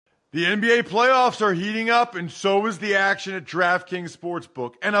The NBA playoffs are heating up, and so is the action at DraftKings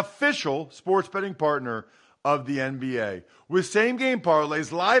Sportsbook, an official sports betting partner of the NBA. With same-game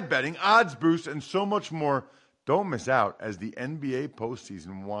parlays, live betting, odds boosts, and so much more, don't miss out as the NBA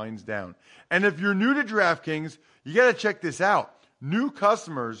postseason winds down. And if you're new to DraftKings, you got to check this out. New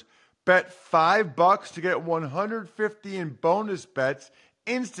customers bet $5 to get $150 in bonus bets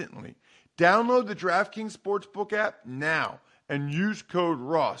instantly. Download the DraftKings Sportsbook app now and use code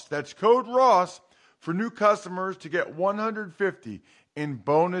Ross. That's code Ross for new customers to get $150 in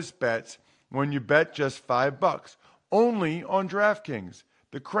bonus bets when you bet just $5. Only on DraftKings.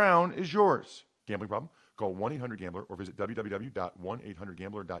 The crown is yours. Gambling problem? Call 1-800-GAMBLER or visit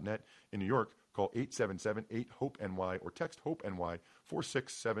www.1800gambler.net. In New York, call 877-8-HOPE-NY or text HOPE-NY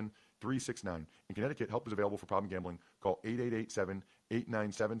 467-369. In Connecticut, help is available for problem gambling. Call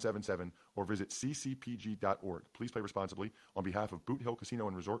 888-7-897-7777 or visit ccpg.org. Please play responsibly on behalf of Boot Hill Casino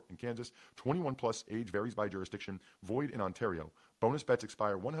and Resort in Kansas. 21 plus, age varies by jurisdiction. Void in Ontario. Bonus bets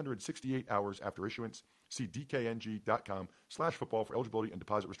expire 168 hours after issuance. See dkng.com/football for eligibility and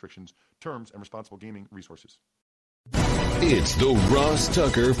deposit restrictions, terms, and responsible gaming resources. It's the Ross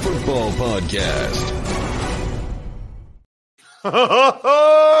Tucker Football Podcast.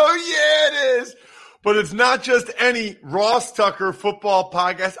 Oh, yeah, it is. But it's not just any Ross Tucker Football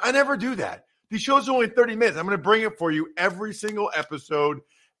Podcast. I never do that. These shows are only 30 minutes. I'm going to bring it for you every single episode,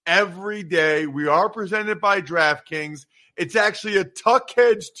 every day. We are presented by DraftKings. It's actually a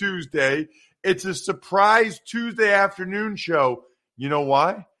Tuckheads Tuesday. It's a surprise Tuesday afternoon show. You know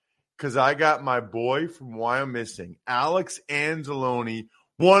why? Because I got my boy from Wyomissing, Alex Anzalone,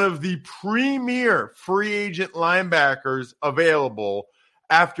 one of the premier free agent linebackers available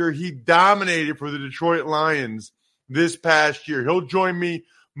after he dominated for the Detroit Lions this past year. He'll join me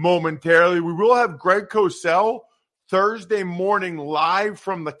momentarily. We will have Greg Cosell Thursday morning live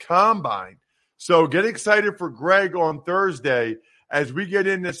from the Combine. So get excited for Greg on Thursday as we get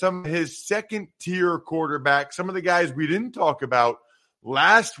into some of his second-tier quarterbacks, some of the guys we didn't talk about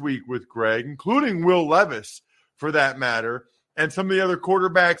last week with Greg, including Will Levis, for that matter, and some of the other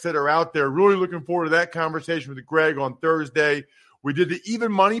quarterbacks that are out there. Really looking forward to that conversation with Greg on Thursday. We did the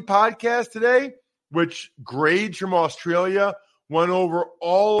Even Money podcast today, which Grades from Australia went over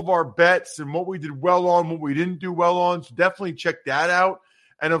all of our bets and what we did well on, what we didn't do well on. So definitely check that out.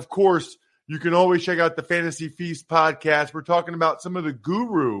 And, of course, you can always check out the Fantasy Feast podcast. We're talking about some of the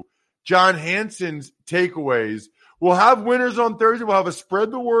guru, John Hanson's takeaways. We'll have winners on Thursday. We'll have a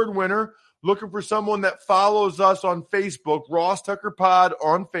Spread the Word winner. Looking for someone that follows us on Facebook, Ross Tucker Pod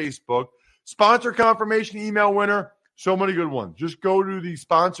on Facebook. Sponsor confirmation email winner. So many good ones. Just go to the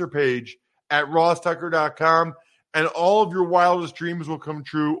sponsor page at rosstucker.com and all of your wildest dreams will come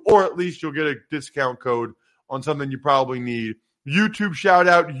true, or at least you'll get a discount code on something you probably need. YouTube shout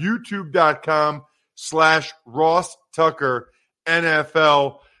out, youtube.com/Ross Tucker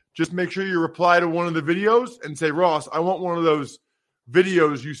NFL. Just make sure you reply to one of the videos and say, Ross, I want one of those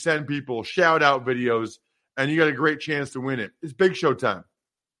videos you send people, shout out videos, and you got a great chance to win it. It's Big Show time.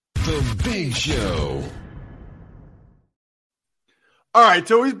 The Big Show. All right,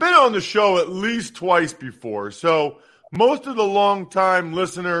 so he's been on the show at least twice before. So most of the longtime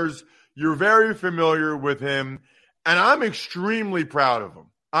listeners, you're very familiar with him, and I'm extremely proud of him.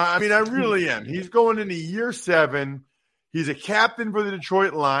 I mean, I really am. He's going into year 7. He's a captain for the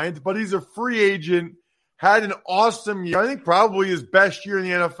Detroit Lions, but he's a free agent, had an awesome year. I think probably his best year in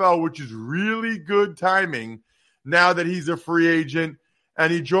the NFL, which is really good timing now that he's a free agent.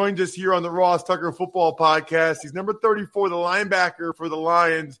 And he joins us here on the Ross Tucker Football Podcast. He's number 34, the linebacker for the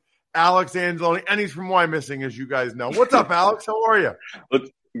Lions, Alex Anzalone, and he's from Wyomissing, as you guys know. What's up, Alex? How are you?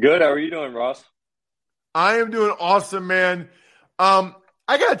 Good. How are you doing, Ross? I am doing awesome, man. I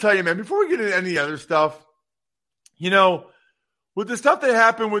got to tell you, man, before we get into any other stuff, you know, with the stuff that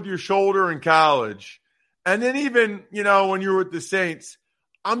happened with your shoulder in college, and then even, you know, when you were with the Saints,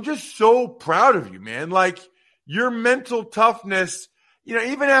 I'm just so proud of you, man. Like, your mental toughness, you know,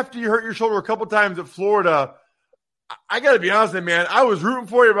 even after you hurt your shoulder a couple times at Florida, I got to be honest with you, man, I was rooting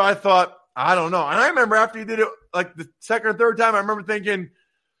for you, but I thought, I don't know. And I remember after you did it, like the second or third time, I remember thinking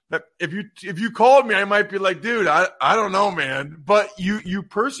that if you called me, I might be like, dude, I don't know, man. But you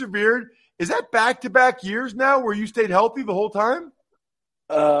persevered. Is that back-to-back years now where you stayed healthy the whole time?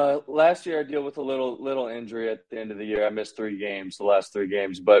 Last year I dealt with a little injury at the end of the year. I missed the last 3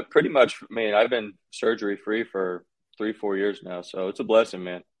 games. But pretty much, I mean, I've been surgery-free for 3-4 years now. So it's a blessing,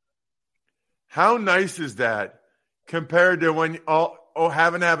 man. How nice is that compared to when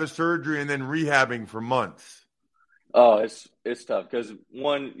having to have a surgery and then rehabbing for months? Oh, it's tough because,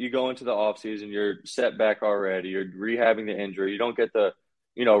 one, you go into the offseason, you're set back already. You're rehabbing the injury. You don't get the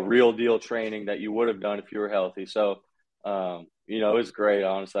real deal training that you would have done if you were healthy. So, it's great,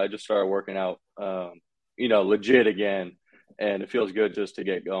 honestly. I just started working out, legit again, and it feels good just to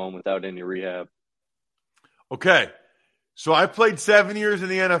get going without any rehab. Okay. So I played 7 years in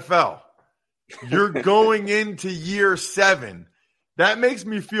the NFL. You're going into year 7. That makes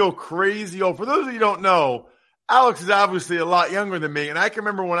me feel crazy old. For those of you who don't know, Alex is obviously a lot younger than me. And I can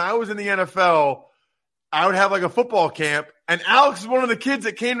remember when I was in the NFL, I would have like a football camp. And Alex is one of the kids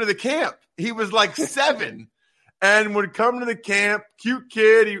that came to the camp. He was like 7 and would come to the camp. Cute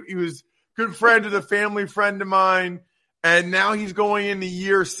kid. He was good friend with a family friend of mine. And now he's going into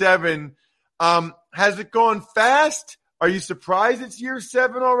year 7. Has it gone fast? Are you surprised it's year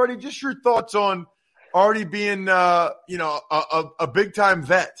 7 already? Just your thoughts on already being, a big-time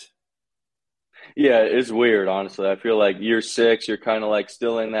vet. Yeah, it's weird, honestly. I feel like year 6, you're kind of like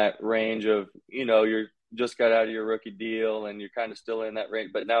still in that range of, you're just got out of your rookie deal and you're kind of still in that range.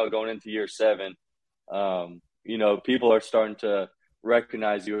 But now going into year 7, people are starting to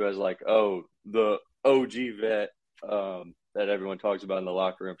recognize you as like, oh, the OG vet that everyone talks about in the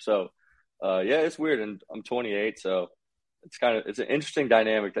locker room. So, it's weird. And I'm 28, so it's an interesting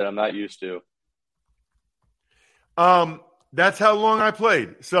dynamic that I'm not used to. That's how long I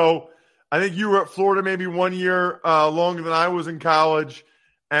played. So I think you were at Florida maybe 1 year longer than I was in college.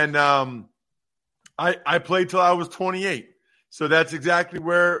 And I played till I was 28. So that's exactly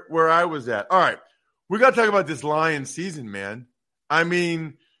where I was at. All right. We got to talk about this Lions season, man. I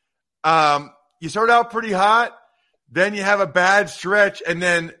mean, you start out pretty hot, then you have a bad stretch, and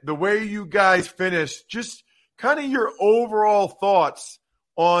then the way you guys finish, just kind of your overall thoughts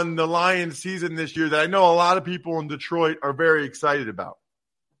on the Lions season this year that I know a lot of people in Detroit are very excited about.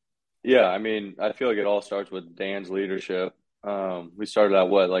 Yeah, I mean, I feel like it all starts with Dan's leadership. We started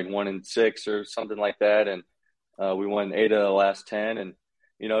out 1-6 or something like that, and we won 8 of the last 10. And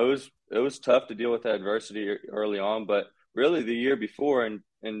it was tough to deal with that adversity early on, but really the year before in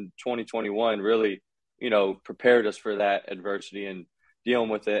 2021 really prepared us for that adversity and dealing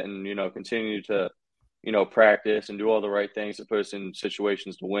with it, and continue to practice and do all the right things to put us in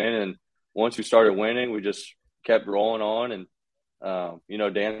situations to win. And once we started winning, we just kept rolling on. And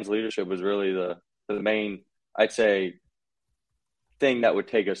Dan's leadership was really the main, I'd say, thing that would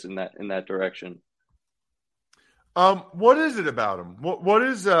take us in that direction. What is it about him? What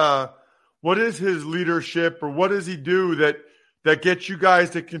is his leadership, or what does he do that gets you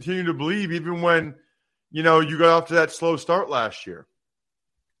guys to continue to believe even when you got off to that slow start last year?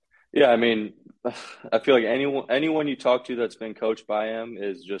 Yeah, I mean, I feel like anyone you talk to that's been coached by him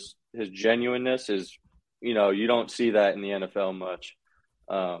is just his genuineness is, you don't see that in the NFL much.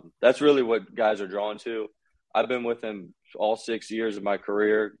 That's really what guys are drawn to. I've been with him all 6 years of my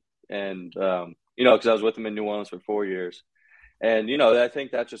career, and because I was with him in New Orleans for 4 years, and I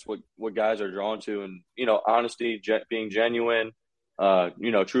think that's just what guys are drawn to, and honesty, being genuine,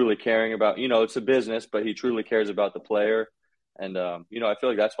 truly caring about. It's a business, but he truly cares about the player. And, I feel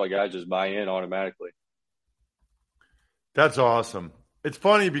like that's why guys just buy in automatically. That's awesome. It's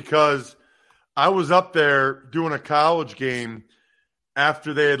funny because I was up there doing a college game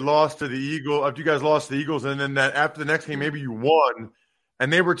after they had lost to the Eagles, after you guys lost to the Eagles, and then after the next game, maybe you won,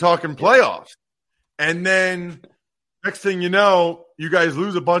 and they were talking playoffs. And then next thing you know, you guys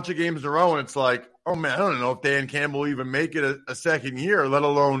lose a bunch of games in a row, and it's like, oh, man, I don't know if Dan Campbell even make it a second year, let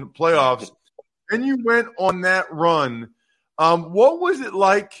alone playoffs. And you went on that run. What was it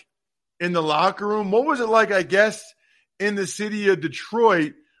like in the locker room? What was it like, I guess, in the city of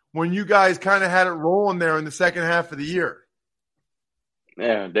Detroit when you guys kind of had it rolling there in the second half of the year?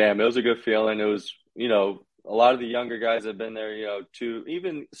 Yeah, damn, it was a good feeling. It was, a lot of the younger guys have been there,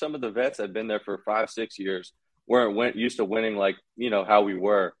 even some of the vets have been there for 5-6 years, weren't used to winning like, how we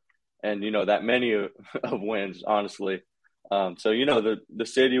were. And, that many of wins, honestly. So, the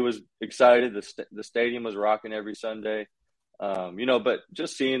city was excited. The stadium was rocking every Sunday. But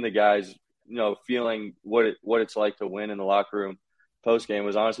just seeing the guys, feeling what it's like to win in the locker room post game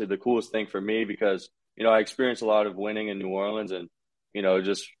was honestly the coolest thing for me because, I experienced a lot of winning in New Orleans and, it's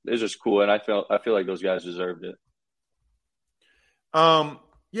just cool. And I feel like those guys deserved it.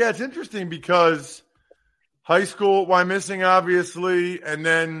 Yeah, it's interesting because high school, Wyomissing, obviously, and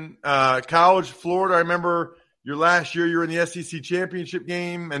then college, Florida. I remember your last year, you were in the SEC championship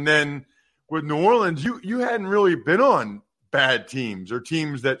game. And then with New Orleans, you hadn't really been on bad teams or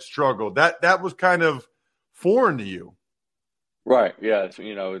teams that struggled. That was kind of foreign to you. Right. Yeah. So,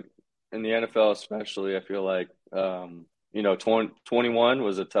 in the NFL especially, I feel like, 21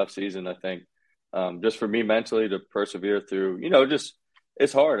 was a tough season, I think. Just for me mentally to persevere through,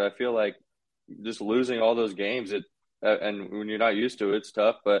 it's hard. I feel like just losing all those games, and when you're not used to it, it's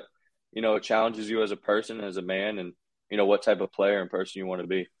tough. But it challenges you as a person, as a man, and what type of player and person you want to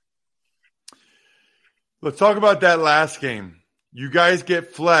be. Let's talk about that last game. You guys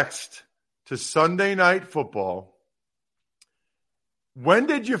get flexed to Sunday Night Football. When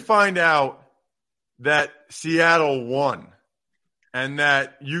did you find out that Seattle won and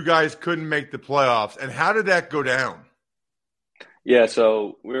that you guys couldn't make the playoffs? And how did that go down? Yeah,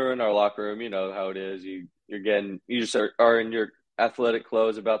 so we were in our locker room. You know how it is. You just are in your athletic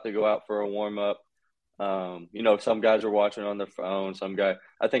clothes, about to go out for a warm up. Some guys were watching on their phone.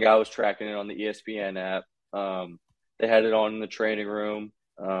 I think I was tracking it on the ESPN app. They had it on in the training room.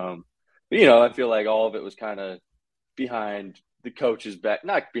 I feel like all of it was kind of behind the coach's back.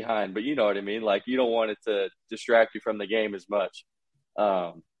 Not behind, but you know what I mean? Like, you don't want it to distract you from the game as much.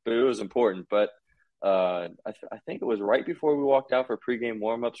 But it was important. But I think it was right before we walked out for pregame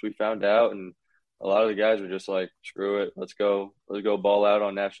warmups, we found out, and a lot of the guys were just like, screw it, let's go ball out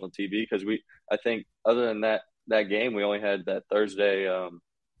on national TV. Because I think other than that game, we only had that Thursday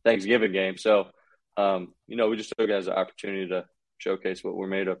Thanksgiving game. So, we just took it as an opportunity to showcase what we're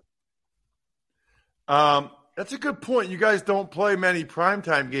made of. That's a good point. You guys don't play many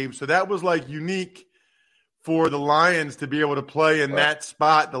primetime games, so that was like unique for the Lions to be able to play in that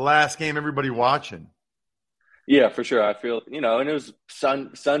spot, the last game everybody watching. Yeah, for sure. I feel, and it was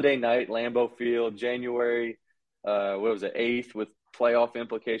Sunday night, Lambeau Field, January, 8th, with playoff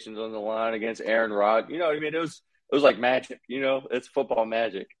implications on the line against Aaron Rodgers. You know what I mean? It was like magic. It's football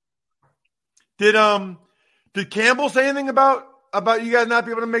magic. Did Campbell say anything about you guys not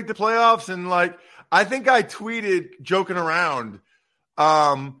being able to make the playoffs? And like, I think I tweeted joking around,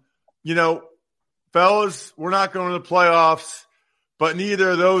 fellas, we're not going to the playoffs, but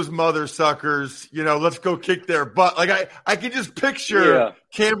neither of those mother suckers, let's go kick their butt. Like, I could just picture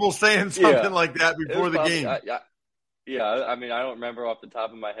Campbell saying something like that before the game. I mean, I don't remember off the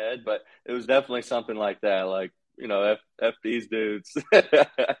top of my head, but it was definitely something like that. Like, F these dudes.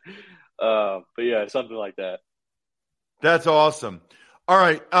 But yeah, something like that. That's awesome. All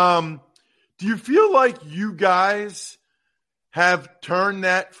right. Do you feel like you guys have turned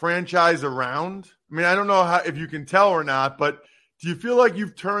that franchise around? I mean, I don't know if you can tell or not, but do you feel like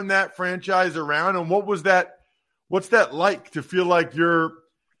you've turned that franchise around? And what's that like to feel like there's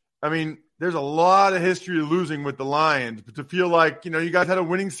a lot of history of losing with the Lions, but to feel like, you guys had a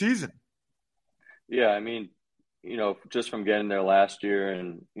winning season. Yeah. I mean, just from getting there last year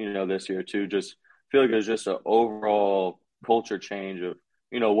and, this year too, just feel like there's just an overall culture change of,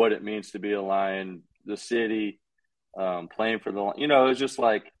 what it means to be a Lion, the city, playing for the, it's just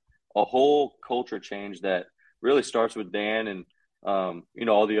like a whole culture change that really starts with Dan and,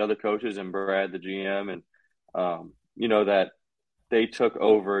 all the other coaches and Brad, the GM, and, that they took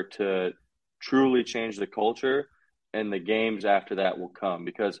over to truly change the culture, and the games after that will come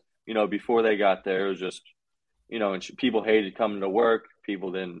because, before they got there, it was just, and people hated coming to work.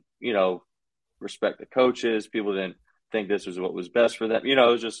 People didn't, respect the coaches. People didn't think this was what was best for them. It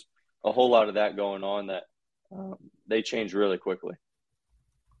was just a whole lot of that going on that they changed really quickly.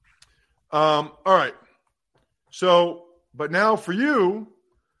 All right. So, but now for you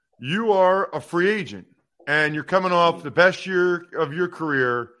are a free agent and you're coming off the best year of your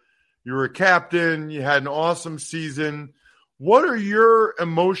career. You were a captain. You had an awesome season. What are your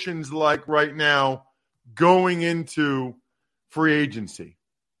emotions like right now going into free agency?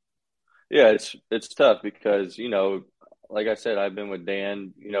 Yeah, it's tough because, like I said, I've been with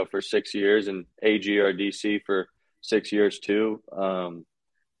Dan, for 6 years and AG or DC for 6 years too.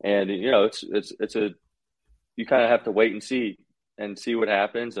 And, you kind of have to wait and see what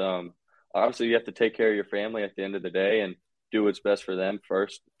happens. Obviously you have to take care of your family at the end of the day and do what's best for them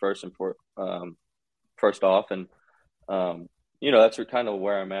first off. And, that's kind of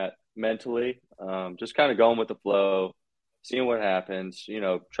where I'm at mentally. Just kind of going with the flow, seeing what happens,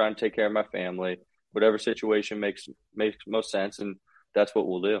 trying to take care of my family, whatever situation makes most sense. And that's what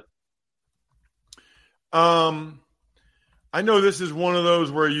we'll do. I know this is one of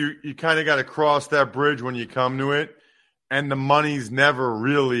those where you kind of got to cross that bridge when you come to it, and the money's never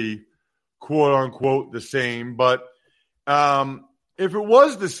really quote unquote the same. But if it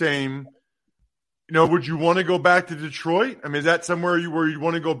was the same, would you want to go back to Detroit? I mean, is that somewhere where you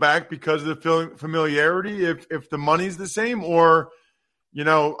want to go back because of the familiarity if the money's the same? Or, I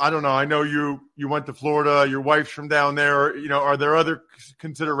don't know. I know you went to Florida, your wife's from down there. Are there other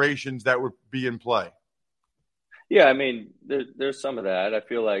considerations that would be in play? Yeah, I mean, there's some of that. I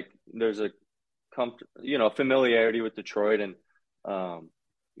feel like there's a familiarity with Detroit and,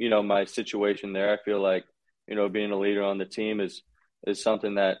 my situation there. I feel like, being a leader on the team is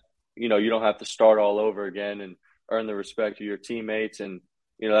something that, you don't have to start all over again earn the respect of your teammates. And,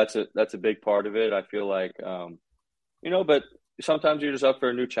 that's a big part of it. I feel like, but sometimes you're just up for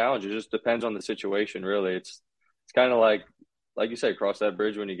a new challenge. It just depends on the situation, really. It's kind of like you said, cross that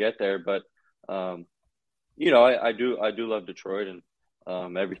bridge when you get there. But, I do love Detroit and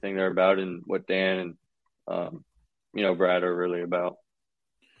everything they're about and what Dan and, Brad are really about.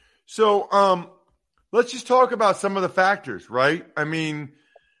 So let's just talk about some of the factors, right? I mean,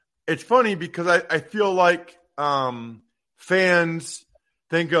 it's funny because I feel like fans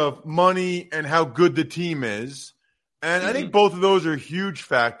think of money and how good the team is. And I think both of those are huge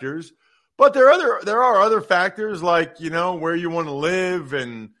factors. But there are other factors like, where you want to live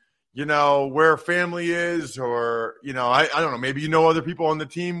and, where family is or, I don't know, maybe other people on the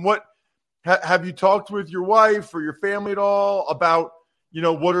team. What have you talked with your wife or your family at all about,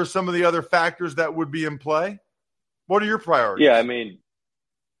 what are some of the other factors that would be in play? What are your priorities?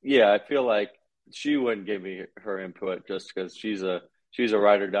 Yeah, I feel like she wouldn't give me her input just because she's a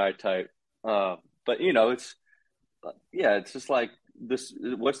ride or die type. But it's just like this.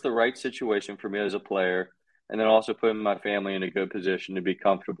 What's the right situation for me as a player, and then also putting my family in a good position to be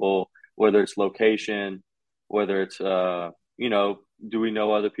comfortable. Whether it's location, whether it's do we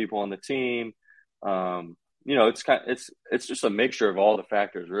know other people on the team? It's just a mixture of all the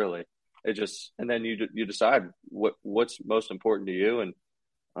factors, really. And then you decide what's most important to you and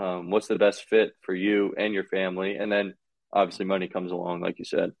what's the best fit for you and your family, and then obviously money comes along, like you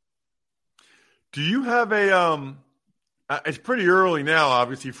said. Do you have it's pretty early now,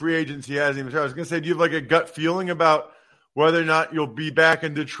 obviously. Free agency hasn't even started. I was going to say, do you have like a gut feeling about whether or not you'll be back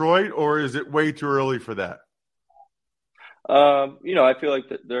in Detroit, or is it way too early for that? I feel like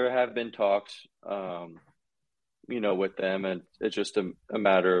there have been talks, with them, and it's just a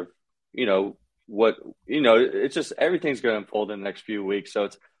matter of, it's just everything's going to unfold in the next few weeks. So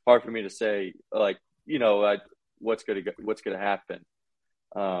it's hard for me to say, like, what's going to happen.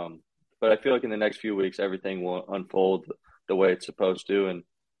 But I feel like in the next few weeks, everything will unfold the way it's supposed to. And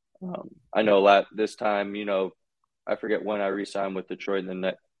I know this time, I forget when I re-signed with Detroit in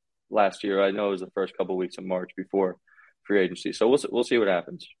the last year. I know it was the first couple of weeks of March before free agency. So we'll see what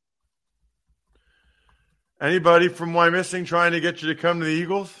happens. Anybody from Wyomissing trying to get you to come to the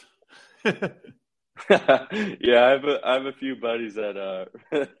Eagles? Yeah, I have a few buddies that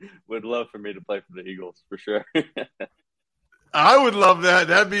would love for me to play for the Eagles for sure. I would love that.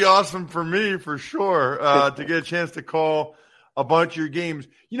 That'd be awesome for me, for sure, to get a chance to call a bunch of your games.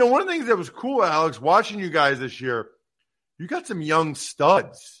 One of the things that was cool, Alex, watching you guys this year, you got some young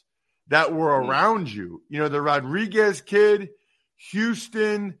studs that were around you. The Rodriguez kid,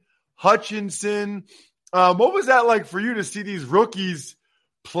 Houston, Hutchinson. What was that like for you to see these rookies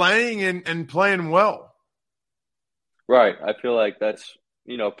playing and playing well? Right. I feel like that's,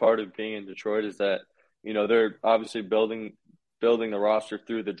 part of being in Detroit is that, they're obviously building the roster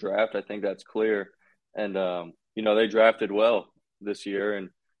through the draft. I think that's clear. And, they drafted well this year. And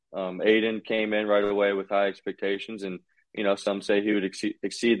Aiden came in right away with high expectations. And, some say he would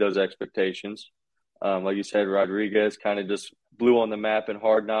exceed those expectations. Like you said, Rodriguez kind of just blew on the map in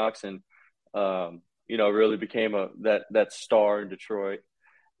Hard Knocks and, really became that star in Detroit.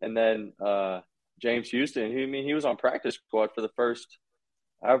 And then James Houston, he was on practice squad for the first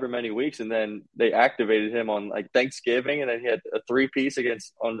however many weeks, and then they activated him on like Thanksgiving, and then he had a 3-piece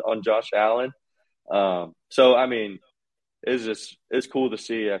on Josh Allen. So I mean, it's cool to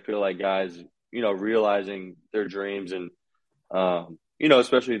see. I feel like guys, realizing their dreams, and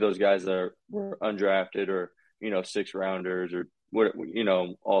especially those guys that were undrafted or 6-rounders or what,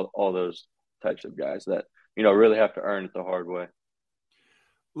 all those types of guys that really have to earn it the hard way.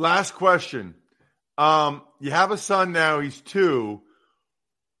 Last question. You have a son now; he's 2.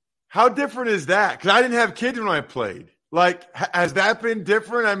 How different is that? Because I didn't have kids when I played. Like, has that been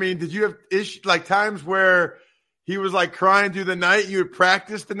different? I mean, did you have times where he was like crying through the night and you would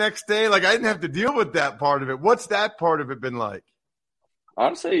practice the next day? Like, I didn't have to deal with that part of it. What's that part of it been like?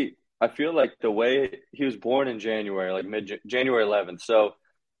 Honestly, I feel like the way he was born in January, like January 11th. So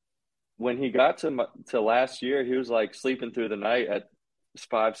when he got to last year, he was like sleeping through the night at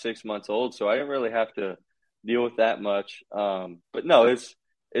 5-6 months old. So I didn't really have to deal with that much. But no,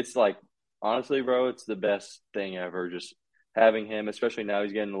 it's like, honestly, bro, it's the best thing ever. Just having him, especially now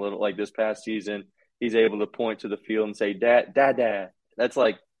he's getting a little, like this past season, he's able to point to the field and say, Dad. That's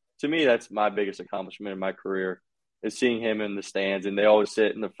like, to me, that's my biggest accomplishment in my career, is seeing him in the stands. And they always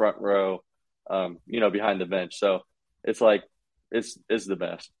sit in the front row, behind the bench. So it's like, it's the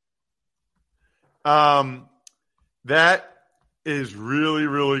best. That is really,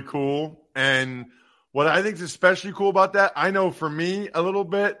 really cool. And what I think is especially cool about that, I know for me a little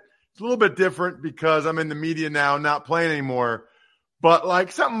bit, It's a little bit different because I'm in the media now, not playing anymore. But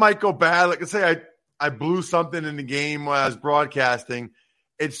like something might go bad. Like let's say I blew something in the game while I was broadcasting.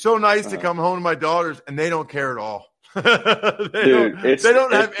 It's so nice to come home to my daughters and they don't care at all. They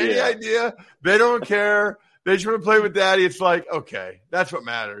don't have any idea. They don't care. They just want to play with daddy. It's like, okay, that's what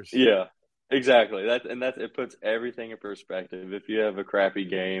matters. Yeah, exactly. It puts everything in perspective. If you have a crappy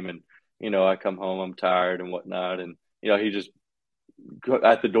game and, I come home, I'm tired and whatnot. And, he just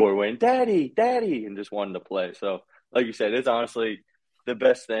at the door went, daddy, and just wanted to play. So like you said, it's honestly the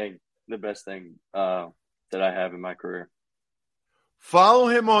best thing that I have in my career. Follow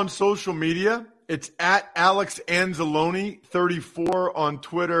him on social media. It's at Alex Anzalone 34 on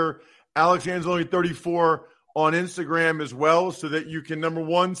Twitter, Alex Anzalone 34 on Instagram as well, so that you can, number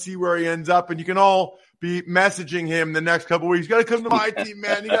one, see where he ends up, and you can all be messaging him the next couple of weeks. You got to come to my team,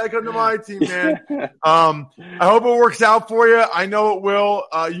 man. You got to come to my team, man. I hope it works out for you. I know it will.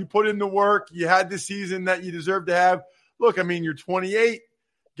 You put in the work. You had the season that you deserve to have. Look, I mean, you're 28.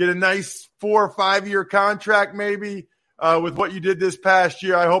 Get a nice 4 or 5 year contract maybe with what you did this past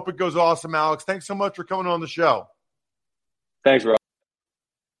year. I hope it goes awesome, Alex. Thanks so much for coming on the show. Thanks, Rob.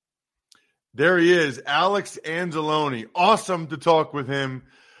 There he is, Alex Anzalone. Awesome to talk with him.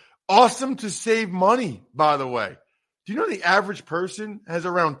 Awesome to save money, by the way. Do you know the average person has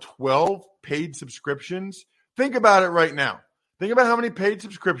around 12 paid subscriptions? Think about it right now. Think about how many paid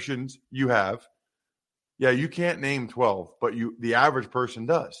subscriptions you have. Yeah, you can't name 12, but the average person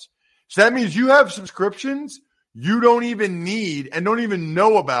does. So that means you have subscriptions you don't even need and don't even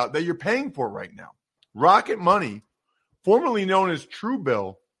know about that you're paying for right now. Rocket Money, formerly known as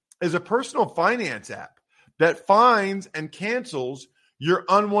Truebill, is a personal finance app that finds and cancels your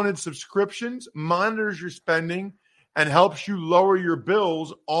unwanted subscriptions, monitors your spending, and helps you lower your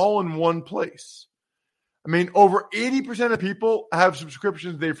bills all in one place. I mean, over 80% of people have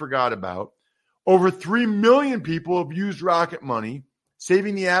subscriptions they forgot about. Over 3 million people have used Rocket Money,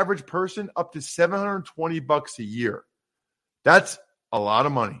 saving the average person up to $720 a year. That's a lot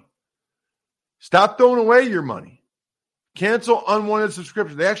of money. Stop throwing away your money. Cancel unwanted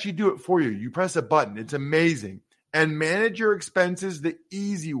subscriptions. They actually do it for you. You press a button. It's amazing. And manage your expenses the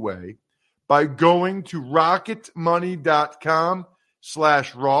easy way by going to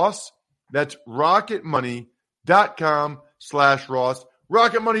rocketmoney.com/Ross. That's rocketmoney.com/Ross.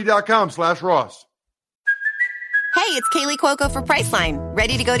 rocketmoney.com/Ross. Hey, it's Kaylee Cuoco for Priceline.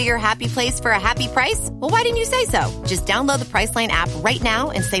 Ready to go to your happy place for a happy price? Well, why didn't you say so? Just download the Priceline app right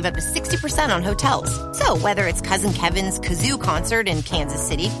now and save up to 60% on hotels. So whether it's Cousin Kevin's Kazoo Concert in Kansas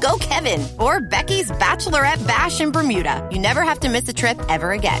City, go Kevin, or Becky's Bachelorette Bash in Bermuda, you never have to miss a trip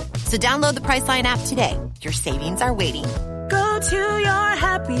ever again. So download the Priceline app today. Your savings are waiting. Go to your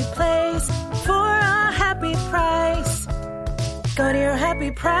happy place for a happy price. Go to your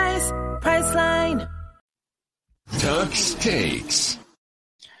happy price, Priceline. Tuck's Takes.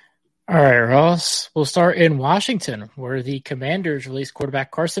 All right, Ross. We'll start in Washington, where the Commanders released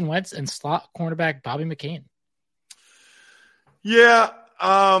quarterback Carson Wentz and slot cornerback Bobby McCain. Yeah,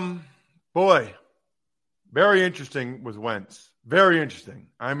 boy, very interesting with Wentz. Very interesting.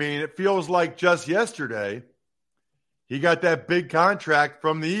 I mean, it feels like just yesterday he got that big contract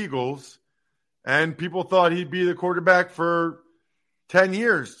from the Eagles, and people thought he'd be the quarterback for 10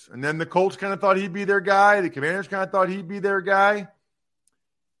 years. And then the Colts kind of thought he'd be their guy. The Commanders kind of thought he'd be their guy.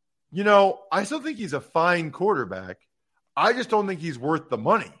 I still think he's a fine quarterback. I just don't think he's worth the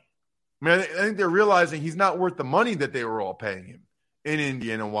money. I mean, I think they're realizing he's not worth the money that they were all paying him in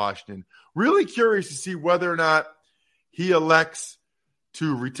Indiana and Washington. Really curious to see whether or not he elects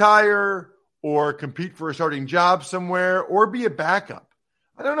to retire or compete for a starting job somewhere or be a backup.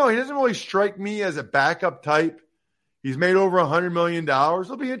 I don't know. He doesn't really strike me as a backup type. He's made over $100 million.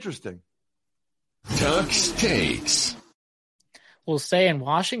 It'll be interesting. Tuck's Takes. We'll stay in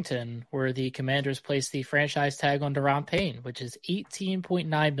Washington, where the Commanders placed the franchise tag on Daron Payne, which is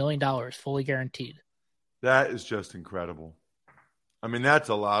 $18.9 million, fully guaranteed. That is just incredible. I mean, that's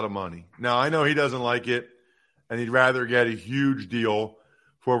a lot of money. Now, I know he doesn't like it, and he'd rather get a huge deal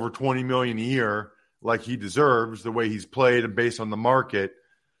for over $20 million a year like he deserves, the way he's played and based on the market.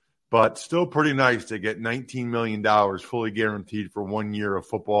 But still pretty nice to get $19 million fully guaranteed for 1 year of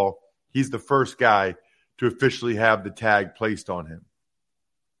football. He's the first guy to officially have the tag placed on him.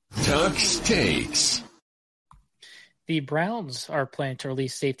 Tuck's Takes. The Browns are planning to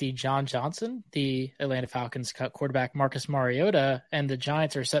release safety John Johnson. The Atlanta Falcons cut quarterback Marcus Mariota, and the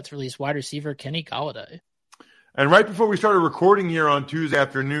Giants are set to release wide receiver Kenny Golladay. And right before we started recording here on Tuesday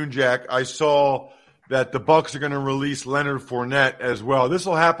afternoon, Jack, I saw that the Bucs are going to release Leonard Fournette as well. This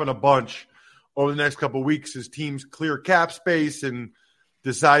will happen a bunch over the next couple of weeks as teams clear cap space and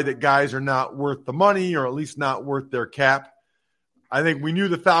decide that guys are not worth the money or at least not worth their cap. I think we knew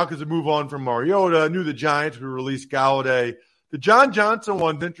the Falcons would move on from Mariota, knew the Giants would release Galladay. The John Johnson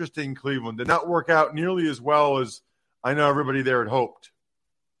one's interesting in Cleveland. Did not work out nearly as well as I know everybody there had hoped.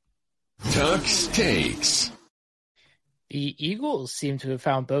 Tux Takes. The Eagles seem to have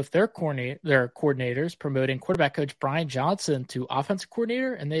found both their coordinators, promoting quarterback coach Brian Johnson to offensive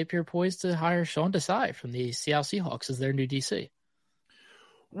coordinator, and they appear poised to hire Sean Desai from the Seattle Seahawks as their new DC.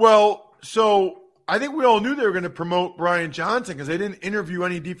 Well, so I think we all knew they were going to promote Brian Johnson because they didn't interview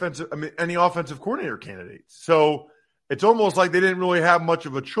any offensive coordinator candidates. So it's almost like they didn't really have much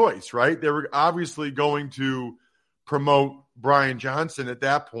of a choice, right? They were obviously going to promote Brian Johnson at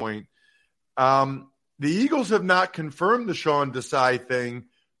that point. The Eagles have not confirmed the Sean Desai thing.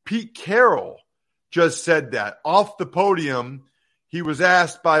 Pete Carroll just said that. Off the podium, he was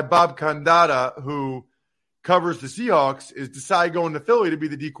asked by Bob Condata, who covers the Seahawks, is Desai going to Philly to be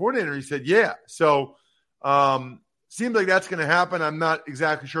the D coordinator? He said, yeah. So seems like that's going to happen. I'm not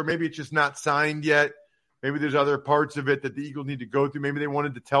exactly sure. Maybe it's just not signed yet. Maybe there's other parts of it that the Eagles need to go through. Maybe they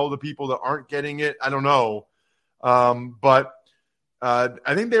wanted to tell the people that aren't getting it. I don't know. But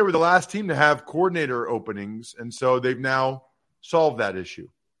I think they were the last team to have coordinator openings, and so they've now solved that issue.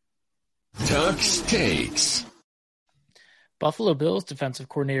 Tux Takes. Buffalo Bills defensive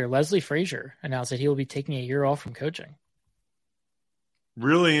coordinator Leslie Frazier announced that he will be taking a year off from coaching.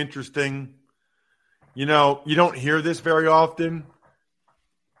 Really interesting. You know, you don't hear this very often.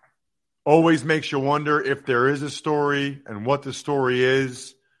 Always makes you wonder if there is a story and what the story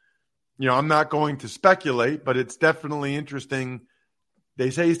is. You know, I'm not going to speculate, but it's definitely interesting.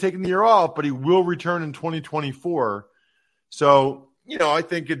 They say he's taking the year off, but he will return in 2024. So, you know, I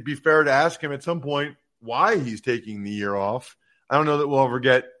think it'd be fair to ask him at some point why he's taking the year off. I don't know that we'll ever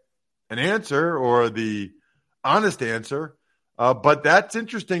get an answer or the honest answer, but that's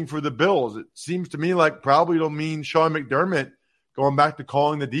interesting for the Bills. It seems to me like probably it'll mean Sean McDermott going back to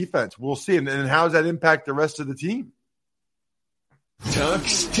calling the defense. We'll see. And how does that impact the rest of the team?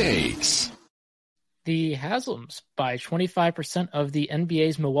 Tux Takes. The Haslams buy 25% of the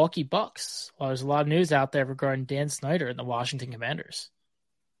NBA's Milwaukee Bucks, while there's a lot of news out there regarding Dan Snyder and the Washington Commanders.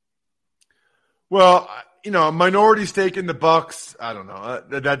 Well, you know, a minority stake in the Bucks, I don't know.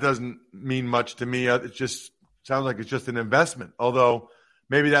 That doesn't mean much to me. It just sounds like it's just an investment, although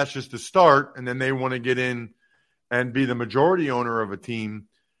maybe that's just a start, and then they want to get in and be the majority owner of a team.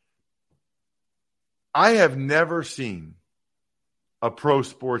 I have never seen a pro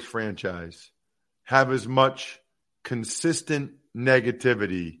sports franchise have as much consistent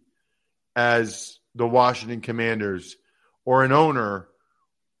negativity as the Washington Commanders or an owner.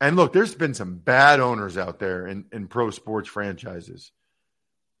 And look, there's been some bad owners out there in pro sports franchises.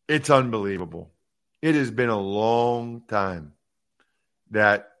 It's unbelievable. It has been a long time.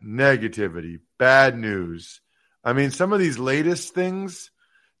 That negativity, bad news. I mean, some of these latest things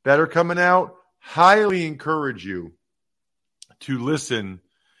that are coming out, highly encourage you to listen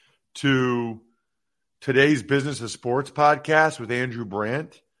to today's Business of Sports podcast with Andrew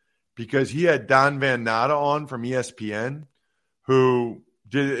Brandt, because he had Don Van Natta on from ESPN, who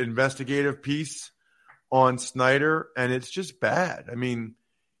did an investigative piece on Snyder, and it's just bad. I mean,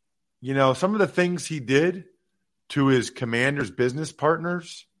 you know, some of the things he did to his Commanders business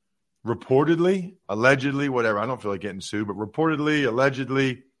partners, reportedly, allegedly, whatever. I don't feel like getting sued, but reportedly,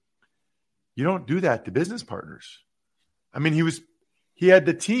 allegedly, you don't do that to business partners. I mean, he had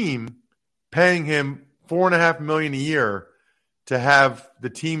the team paying him $4.5 million a year to have the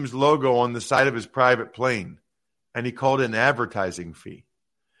team's logo on the side of his private plane, and he called it an advertising fee.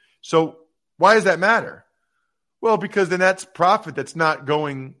 So why does that matter? Well, because then that's profit that's not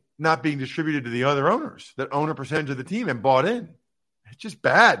being distributed to the other owners that own a percentage of the team and bought in. It's just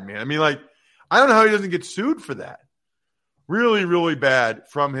bad, man. I mean, like, I don't know how he doesn't get sued for that. Really, really bad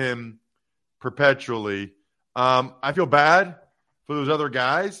from him perpetually. I feel bad for those other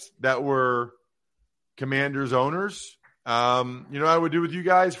guys that were Commanders owners. You know what I would do with you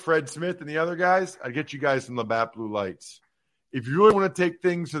guys, Fred Smith and the other guys? I'd get you guys some Labatt Blue Lights. If you really want to take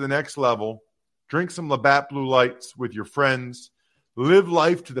things to the next level, drink some Labatt Blue Lights with your friends. Live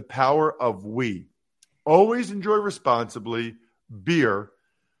life to the power of we. Always enjoy responsibly. Beer.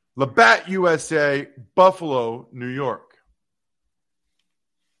 Labatt USA, Buffalo, New York.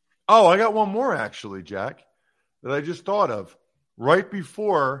 Oh, I got one more actually, Jack, that I just thought of. Right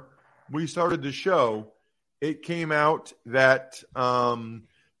before we started the show, it came out that the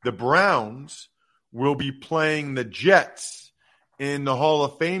Browns will be playing the Jets in the Hall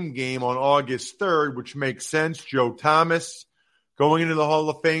of Fame game on August 3rd, which makes sense. Joe Thomas going into the Hall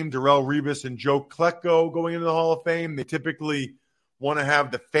of Fame, Darrelle Revis and Joe Klecko going into the Hall of Fame. They typically want to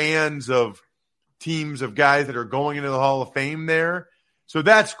have the fans of teams of guys that are going into the Hall of Fame there. So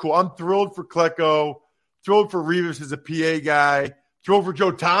that's cool. I'm thrilled for Klecko, thrilled for Revis as a PA guy, thrilled for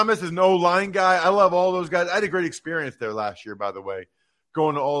Joe Thomas as an O-line guy. I love all those guys. I had a great experience there last year, by the way,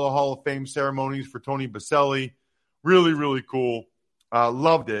 going to all the Hall of Fame ceremonies for Tony Baselli. Really, really cool.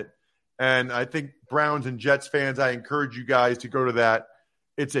 Loved it. And I think Browns and Jets fans, I encourage you guys to go to that.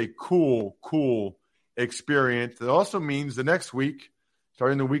 It's a cool, cool experience. It also means the next week,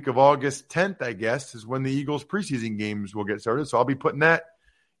 starting the week of August 10th, I guess, is when the Eagles preseason games will get started. So I'll be putting that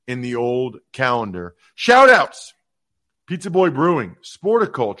in the old calendar. Shout-outs. Pizza Boy Brewing,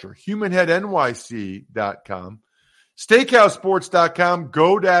 Sporticulture, HumanHeadNYC.com, SteakhouseSports.com,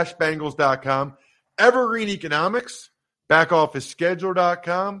 Go-Bengals.com, Evergreen Economics,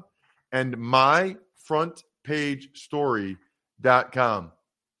 BackOfficeSchedule.com, and MyFrontPageStory.com.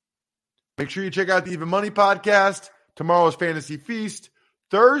 Make sure you check out the Even Money podcast, tomorrow's Fantasy Feast,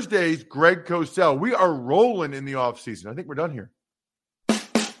 Thursday's Greg Cosell. We are rolling in the offseason. I think we're done here.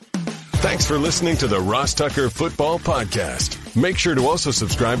 Thanks for listening to the Ross Tucker Football Podcast. Make sure to also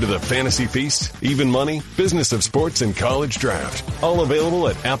subscribe to the Fantasy Feast, Even Money, Business of Sports, and College Draft. All available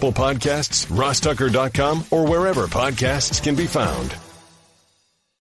at Apple Podcasts, RossTucker.com, or wherever podcasts can be found.